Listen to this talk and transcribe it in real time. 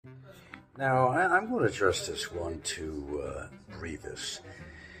Now, I'm going to address this one to Brevis.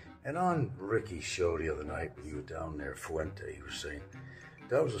 And on Ricky's show the other night, when you were down there, Fuente, he was saying,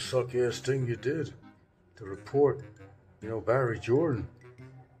 that was a suck-ass thing you did to report, Barry Jordan,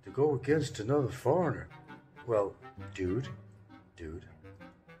 to go against another foreigner. Well, dude,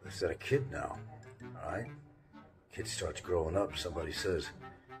 is that a kid now, all right? Kid starts growing up, somebody says,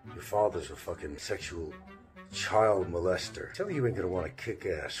 your father's a fucking sexual child molester. Tell me you ain't gonna want to kick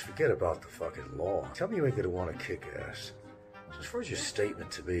ass. Forget about the fucking law. Tell me you ain't gonna want to kick ass. So as far as your statement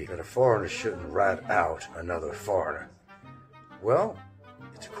to me that a foreigner shouldn't rat out another foreigner, well,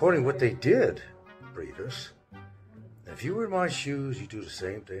 it's according to what they did, Brevis. If you were in my shoes, you do the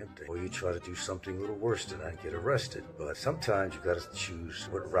same damn thing. Or you try to do something a little worse than that and get arrested. But sometimes you gotta choose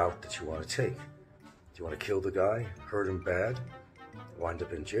what route that you want to take. Do you want to kill the guy, hurt him bad, wind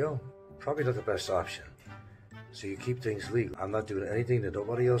up in jail? Probably not the best option. So you keep things legal. I'm not doing anything that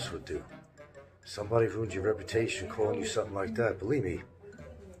nobody else would do. Somebody ruins your reputation calling you something like that. Believe me,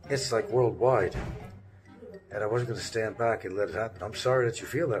 it's like worldwide. And I wasn't going to stand back and let it happen. I'm sorry that you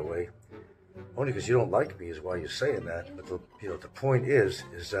feel that way. Only because you don't like me is why you're saying that. But the point is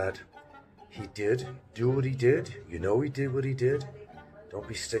that he did do what he did. You know he did what he did. Don't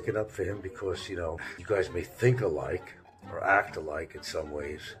be sticking up for him because, you guys may think alike or act alike in some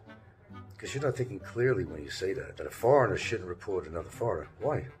ways. Because you're not thinking clearly when you say that a foreigner shouldn't report another foreigner.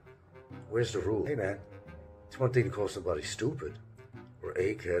 Why? Where's the rule? Hey man, it's one thing to call somebody stupid or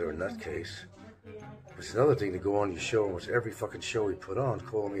egghead or nutcase. It's another thing to go on your show, almost every fucking show he put on,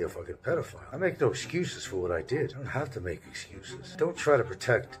 calling me a fucking pedophile. I make no excuses for what I did. I don't have to make excuses. Don't try to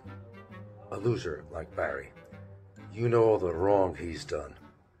protect a loser like Barry. You know all the wrong he's done.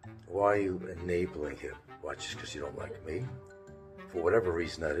 Why are you enabling him? Why, just because you don't like me? For whatever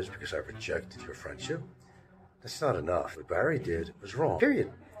reason that is, because I rejected your friendship? That's not enough. What Barry did was wrong.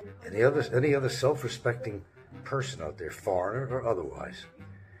 Period. Any other self-respecting person out there, foreigner or otherwise,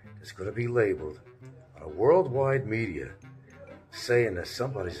 is going to be labeled on a worldwide media saying that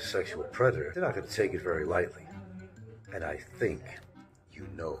somebody's a sexual predator. They're not going to take it very lightly. And I think you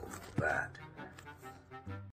know that.